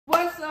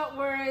up,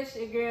 world? It's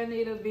your girl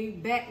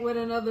NitaB back with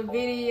another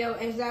video.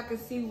 As y'all can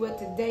see what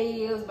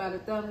today is by the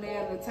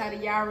thumbnail and the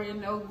title, y'all already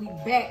know we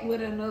back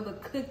with another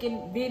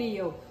cooking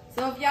video.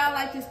 So if y'all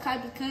like this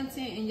type of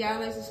content and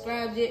y'all ain't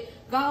subscribed yet,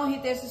 go on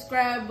hit that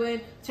subscribe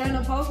button, turn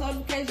the post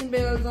notification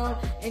bells on,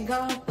 and go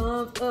on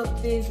thumbs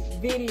up this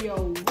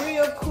video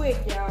real quick,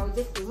 y'all.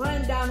 Just to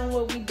run down on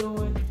what we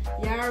doing.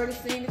 Y'all already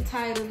seen the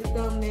title, the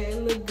thumbnail.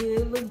 It look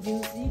good, it look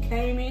juicy. You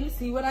came in to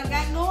see what I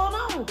got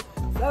going on.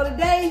 So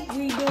today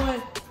we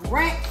doing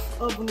racks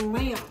of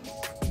lamb.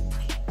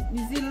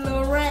 You see the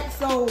little rack?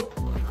 So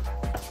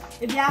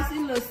if y'all see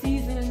the little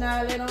seasoning and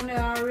all that on there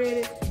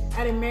already,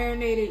 I done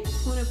marinated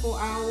 24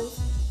 hours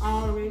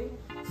already.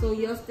 So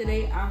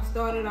yesterday I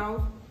started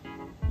off.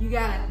 You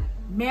gotta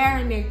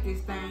marinate this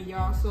thing,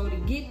 y'all. So to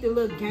get the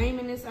little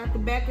gaminess out the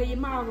back of your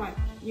mouth, like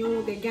you don't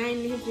want that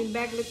gaminess in the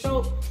back of the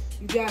throat,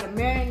 you gotta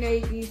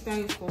marinate these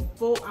things for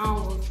 4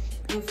 hours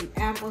in some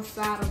apple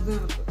cider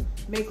vinegar.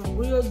 Make them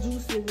real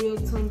juicy, real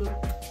tender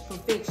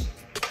perfection.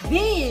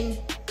 Then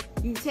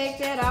you take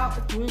that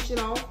out, rinse it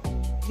off.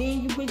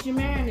 Then you put your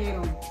marinade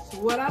on. So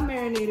what I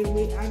marinated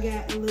with, I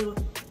got a little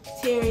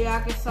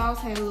teriyaki sauce,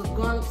 had a little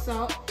garlic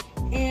salt,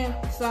 and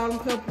salt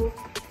and pepper,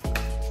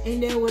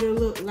 and then what it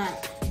looked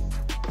like.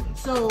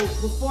 So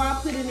before I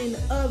put it in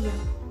the oven,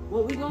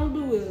 what we're gonna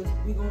do is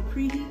we're gonna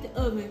preheat the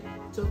oven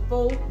to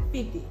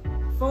 450.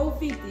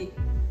 450,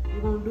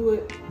 we're gonna do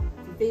it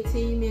for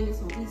 15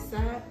 minutes on each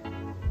side.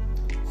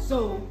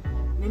 So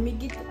let me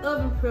get the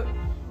oven prepped,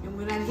 and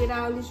when I get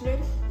all this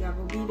ready, y'all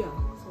gonna be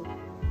done. So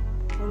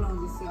hold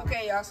on just a second.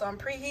 Okay, y'all, so I'm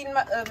preheating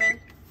my oven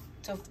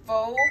to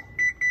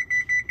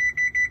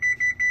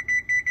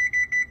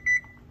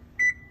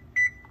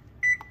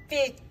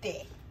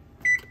 450.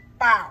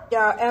 Wow.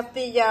 Y'all,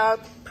 after y'all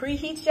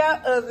preheat y'all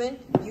oven,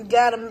 you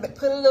gotta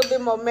put a little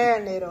bit more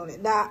marinade on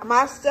it. Now,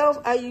 myself,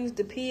 I use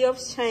the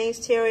PF's Change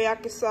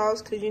teriyaki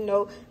sauce, because you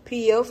know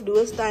PF do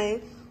its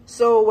thing.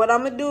 So what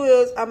I'm gonna do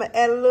is I'm gonna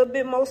add a little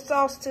bit more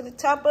sauce to the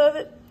top of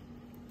it,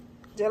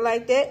 just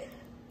like that.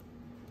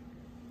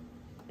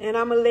 And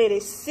I'm gonna let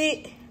it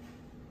sit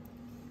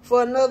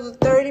for another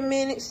 30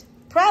 minutes.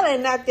 Probably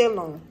not that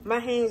long. My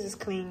hands is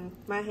clean.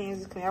 My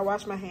hands is clean. I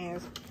wash my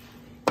hands.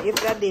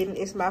 If I didn't,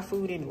 it's my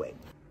food anyway.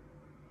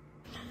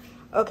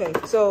 Okay,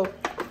 so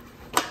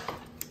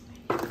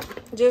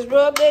just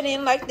rub that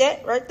in like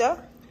that right there.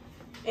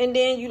 And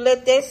then you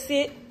let that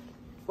sit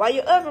while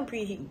your oven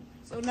preheating.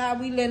 So now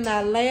we letting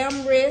our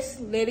lamb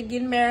rest, let it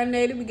get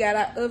marinated. We got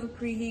our oven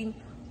preheating.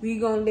 We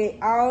gonna let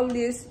all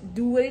this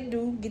do what it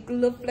do, get the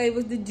little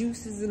flavors, the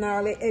juices and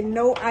all that. And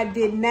no, I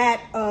did not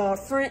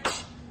French.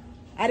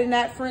 I did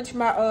not French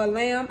my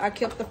lamb. I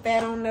kept the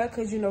fat on there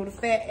because you know the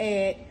fat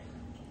add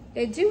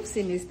that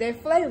juiciness,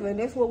 that flavor, and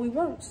that's what we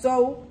want.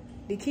 So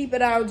to keep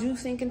it all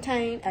juicy and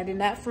contained, I did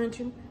not French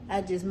them.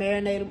 I just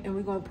marinate them, and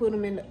we're gonna put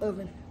them in the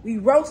oven. We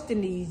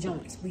roasting these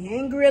joints. We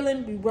ain't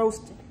grilling, we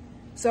roasting.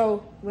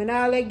 So when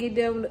all that get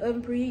done with the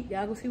oven preheat,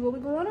 y'all gonna see what we're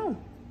going on.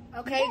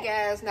 Okay,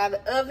 guys, now the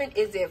oven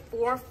is at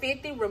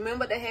 450.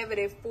 Remember to have it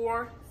at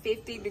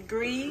 450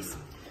 degrees.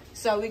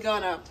 So we're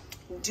gonna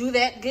do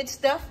that good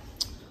stuff.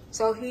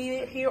 So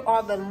here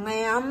are the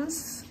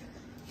lambs.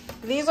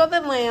 These are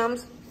the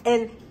lambs,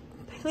 and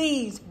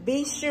please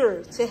be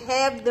sure to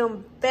have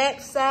them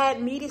backside,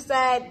 meaty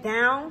side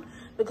down,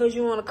 because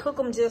you want to cook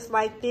them just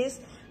like this.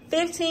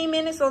 15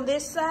 minutes on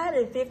this side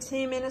and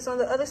 15 minutes on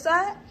the other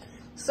side.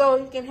 So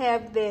you can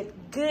have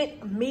that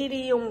good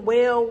medium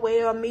well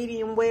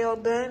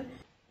done.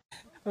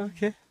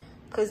 Okay.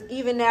 Because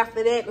even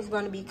after that, it's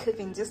going to be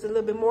cooking just a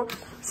little bit more.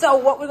 So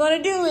what we're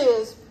going to do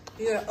is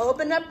you're going to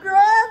open up your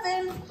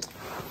oven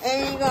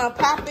and you're going to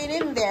pop it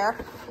in there.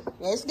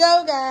 Let's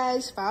go,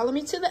 guys. Follow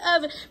me to the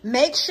oven.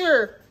 Make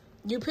sure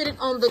you put it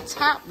on the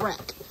top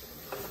rack.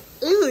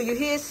 Ooh, you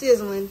hear it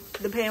sizzling.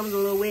 The pan was a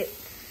little wet.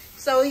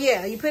 So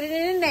yeah, you put it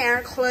in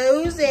there,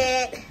 close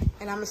it,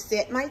 and I'm going to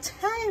set my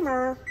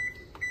timer,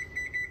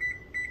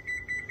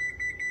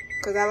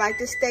 because I like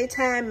to stay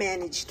time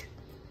managed.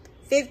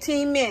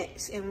 15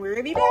 minutes, and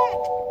we'll be back.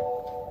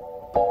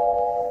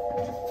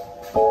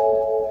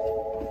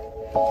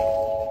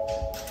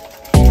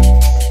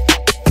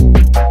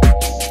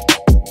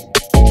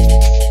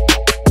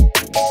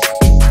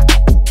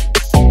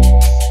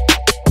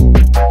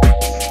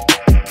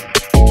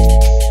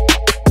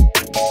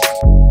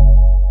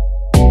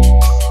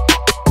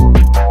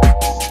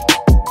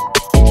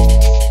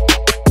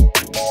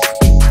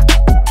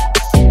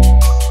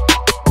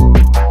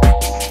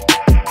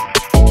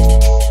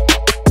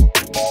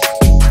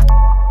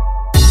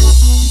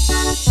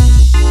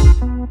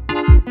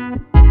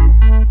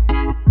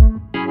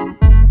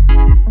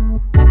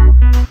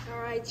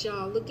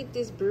 Y'all, look at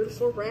this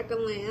beautiful rack of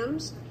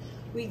lambs.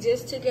 We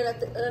just took it out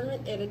the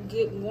oven at a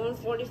good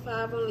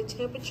 145 on the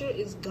temperature.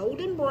 It's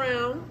golden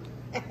brown.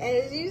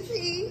 As you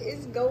see,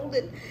 it's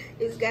golden.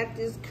 It's got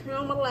this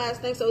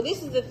caramelized thing. So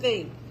this is the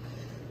thing.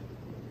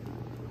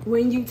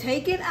 When you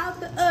take it out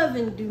the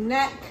oven, do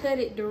not cut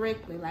it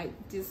directly. Like,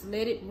 just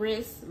let it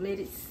rest, let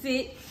it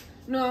sit.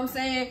 You know what I'm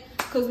saying?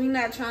 because we're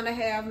not trying to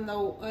have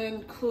no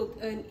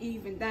uncooked,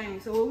 uneven thing.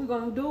 So what we're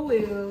gonna do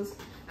is,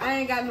 I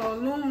ain't got no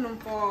aluminum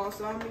foil,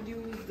 so I'm gonna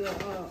use the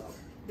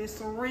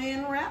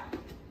saran wrap.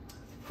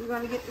 We're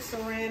gonna get the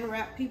saran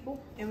wrap,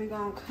 people, and we're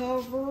gonna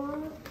cover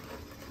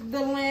the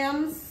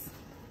lambs.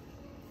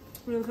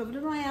 We're gonna cover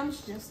the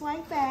lambs just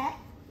like that.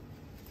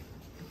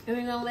 And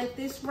we're gonna let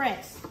this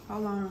rest.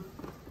 Hold on.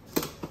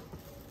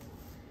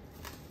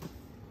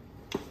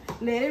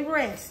 Let it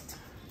rest.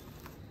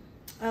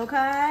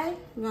 Okay?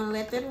 We're gonna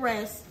let that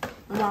rest.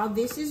 And while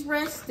this is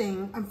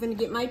resting, I'm gonna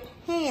get my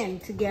pan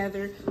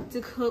together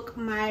to cook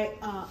my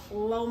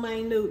lo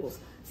mein noodles.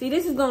 See,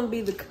 this is gonna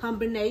be the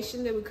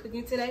combination that we're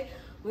cooking today.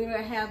 We're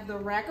gonna have the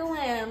rack of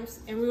lambs,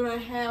 and we're gonna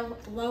have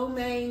lo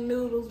mein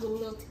noodles with a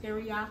little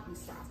teriyaki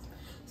sauce.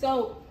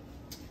 So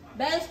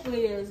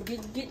basically is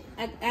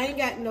I ain't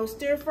got no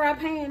stir fry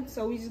pan,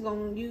 so we just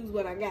gonna use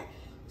what I got.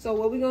 So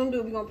what we're gonna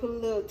do, we're gonna put a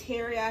little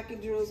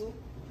teriyaki drizzle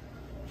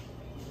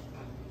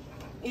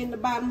in the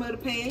bottom of the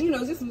pan. You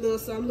know, just a little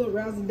something, a little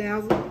razzle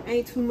dazzle.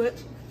 Ain't too much.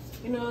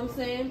 You know what I'm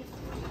saying?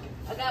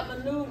 I got my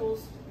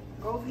noodles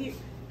over here.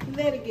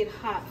 Let it get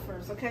hot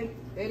first, okay?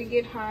 Let it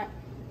get hot.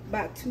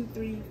 About 2,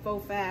 3,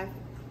 4, 5,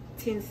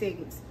 10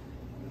 seconds.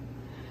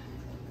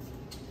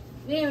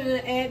 Then we're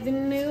gonna add the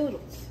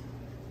noodles.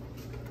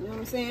 You know what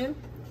I'm saying?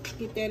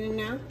 Get that in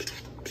now.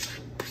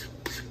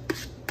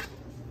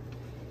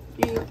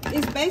 And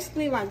it's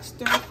basically like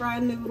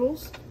stir-fried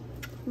noodles.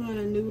 You want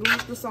to noodle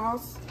with the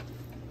sauce.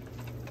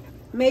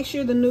 Make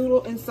sure the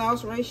noodle and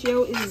sauce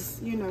ratio is,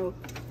 you know,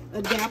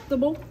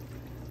 adaptable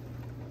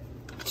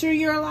to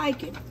your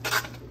liking.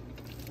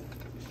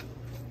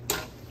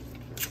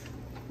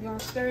 You're gonna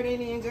stir it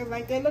in just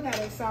like that. Look how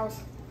that sauce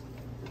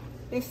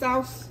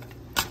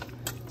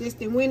just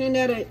then went in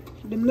there.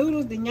 The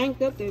noodles then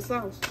yanked up that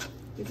sauce.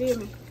 You feel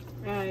me?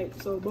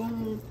 Alright, so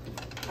boom.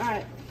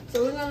 Alright,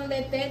 so we're gonna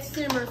let that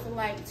simmer for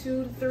like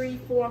 2, 3,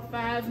 4,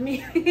 5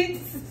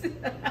 minutes.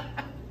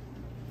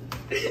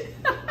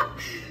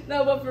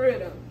 No, but for real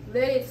though,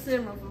 let it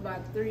simmer for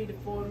about 3 to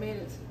 4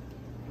 minutes.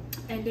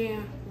 And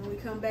then when we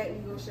come back,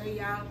 we're gonna show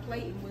y'all the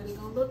plate and what it's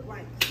gonna look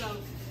like. So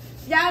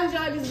y'all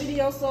enjoyed this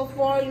video so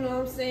far, you know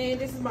what I'm saying?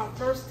 This is my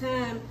first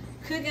time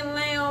cooking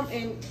lamb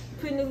and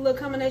putting this little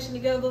combination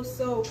together.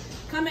 So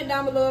comment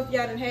down below if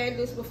y'all done had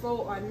this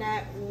before or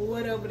not,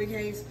 whatever the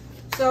case.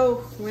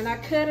 So when I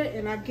cut it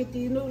and I get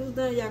these noodles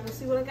done, y'all can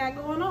see what I got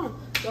going on.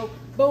 So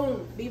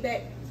boom, be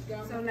back.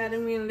 So now that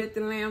we're gonna let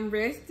the lamb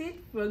rest it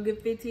for a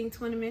good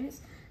 15-20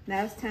 minutes.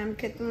 Now it's time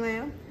to cut the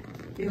lamb.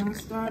 We're gonna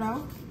start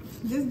off.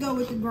 Just go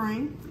with the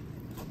grain.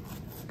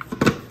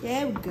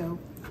 There we go.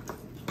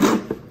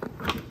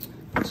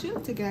 I should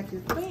have taken out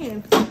this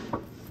pan.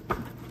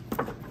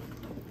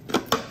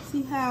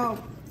 See how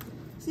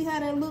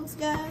that looks,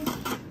 guys?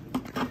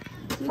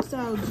 Looks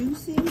all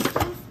juicy and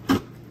stuff.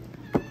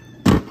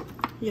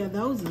 Yeah,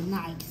 those are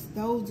nice.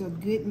 Those are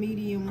good,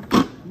 medium,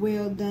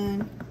 well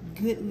done,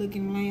 good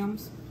looking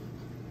lambs.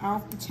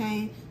 Off the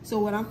chain. So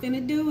what I'm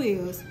finna do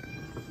is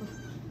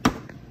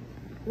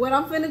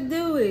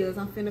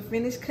I'm finna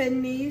finish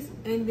cutting these,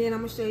 and then I'm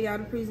gonna show y'all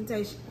the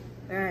presentation.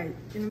 All right.